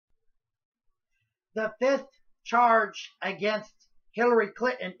The fifth charge against Hillary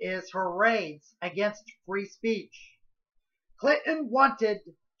Clinton is her raids against free speech. Clinton wanted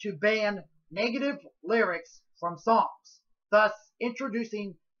to ban negative lyrics from songs, thus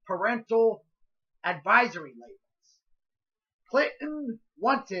introducing parental advisory labels. Clinton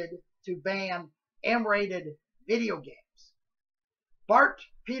wanted to ban M-rated video games. Bart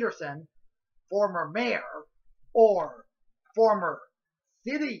Peterson, former mayor or former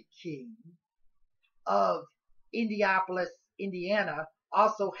city king of Indianapolis, Indiana,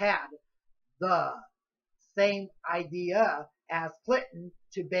 also had the same idea as Clinton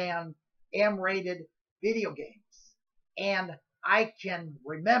to ban M-rated video games. And I can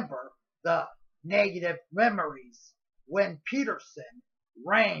remember the negative memories when Peterson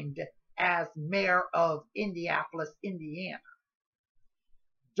reigned as mayor of Indianapolis, Indiana.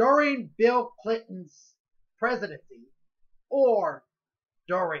 During Bill Clinton's presidency, or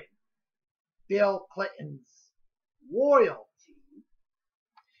during Bill Clinton's royalty,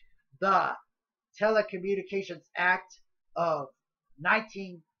 the Telecommunications Act of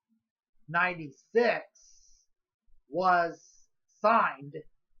 1996 was signed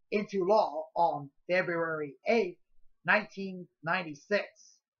into law on February 8,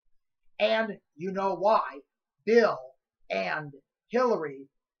 1996. And you know why Bill and Hillary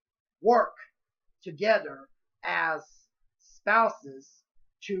work together as spouses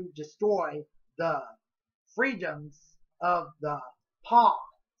to destroy the freedoms of the pawns.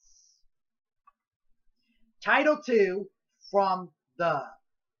 Title II from the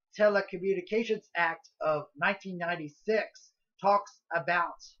Telecommunications Act of 1996 talks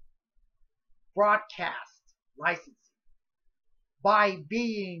about broadcast licensing. By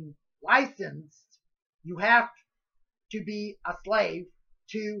being licensed, you have to be a slave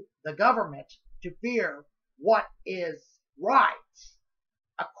to the government to fear what is right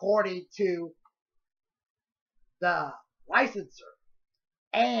according to the licensor,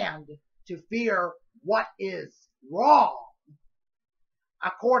 and to fear what is wrong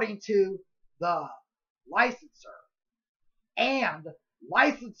according to the licensor. And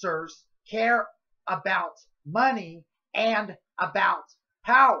licensors care about money and about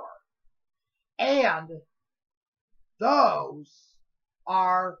power. And those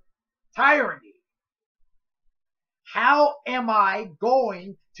are tyranny. How am I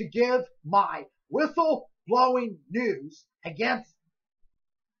going to give my whistle-blowing news against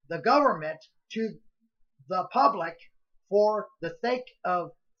the government to the public for the sake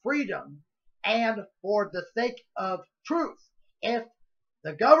of freedom and for the sake of truth if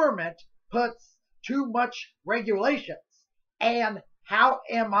the government puts too much regulations? And how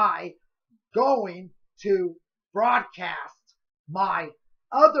am I going to broadcast my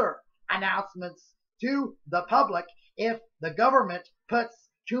other announcements to the public if the government puts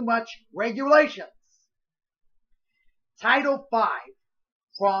too much regulations? Title V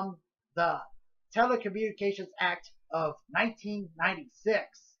from the Telecommunications Act of 1996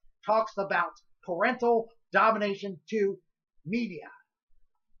 talks about parental domination to media.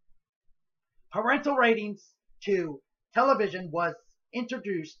 Parental ratings to television was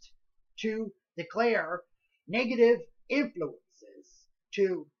introduced to declare negative influences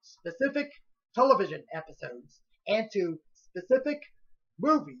to specific television episodes and to specific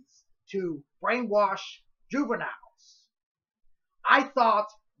movies to brainwash juveniles. I thought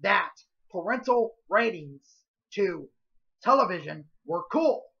that parental ratings to television were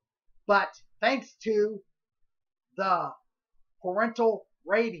cool, but thanks to the parental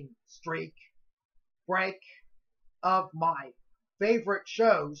rating streak break of my favorite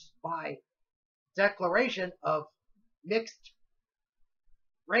shows by declaration of mixed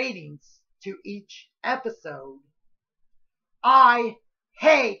ratings to each episode, I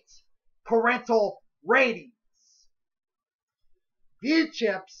hate parental ratings. View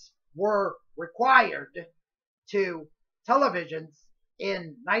chips were required to televisions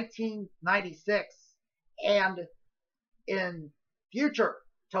in 1996 and in future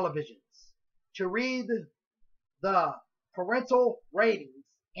televisions to read the parental ratings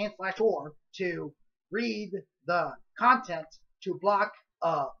and /or to read the content to block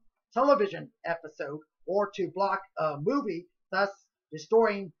a television episode or to block a movie, thus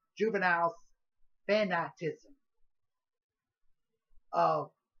destroying juveniles' fanatism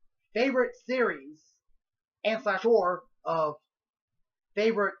of favorite series and /or of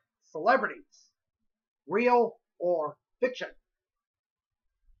favorite celebrities, real or fiction.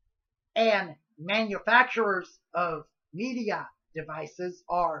 And manufacturers of media devices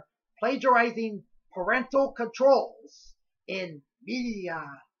are plagiarizing parental controls in media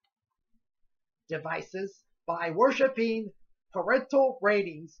devices by worshiping parental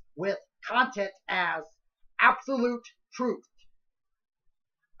ratings with content as absolute truth.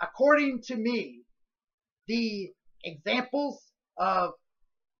 According to me, the examples of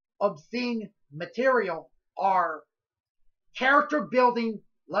obscene material are character building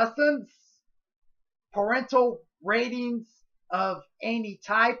lessons, parental ratings of any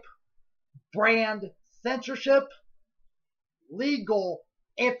type, brand censorship, legal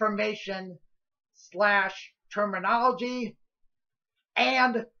information / terminology,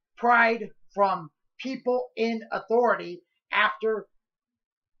 and pride from people in authority after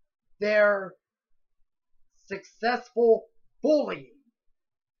their successful bullying.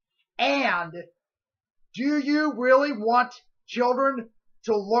 And do you really want children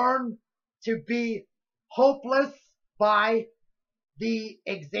to learn to be hopeless by the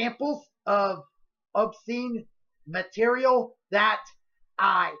examples of obscene material that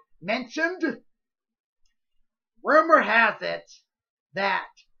I mentioned? Rumor has it that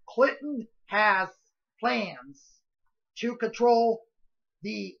Clinton has plans to control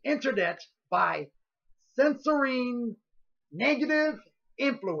the internet by censoring negative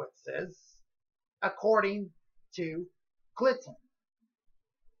influences, according to Clinton.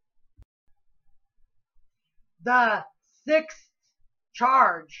 The sixth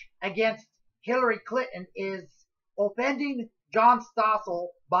charge against Hillary Clinton is offending John Stossel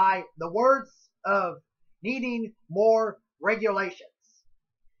by the words of needing more regulations.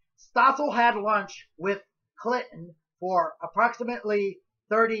 Stossel had lunch with Clinton for approximately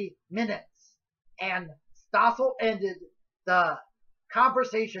 30 minutes, and Stossel ended the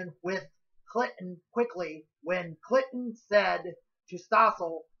conversation with Clinton quickly when Clinton said to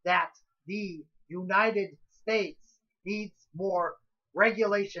Stossel that the United States needs more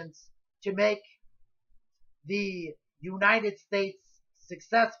regulations to make the United States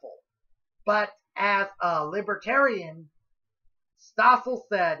successful. But as a libertarian, Stossel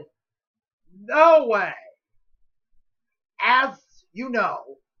said, "No way. As you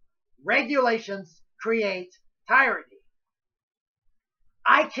know, regulations create tyranny.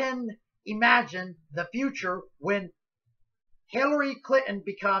 I can imagine the future when Hillary Clinton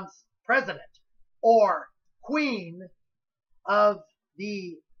becomes president or queen of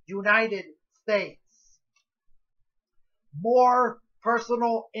the United States. More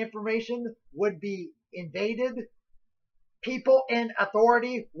personal information would be invaded. People in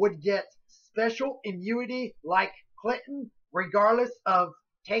authority would get special immunity like Clinton, regardless of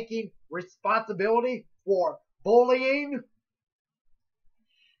taking responsibility for bullying.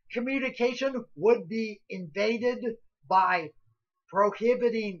 Communication would be invaded by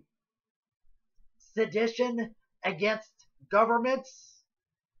prohibiting sedition against governments.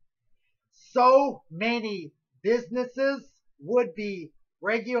 So many businesses would be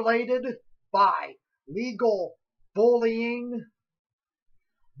regulated by legal bullying.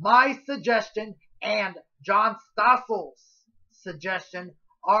 My suggestion and John Stossel's suggestion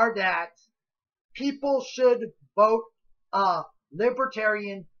are that people should vote a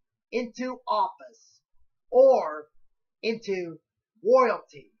libertarian into office or into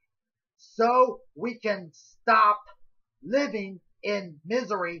royalty so we can stop living in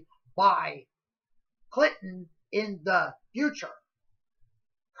misery by Clinton in the future.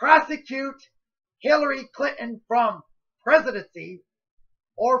 Prosecute Hillary Clinton from presidency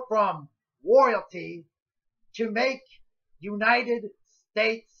or from royalty to make United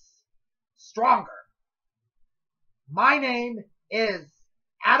States stronger. My name is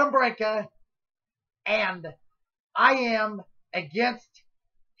Adam Branca, and I am against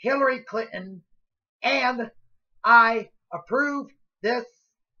Hillary Clinton, and I approve this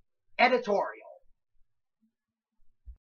editorial.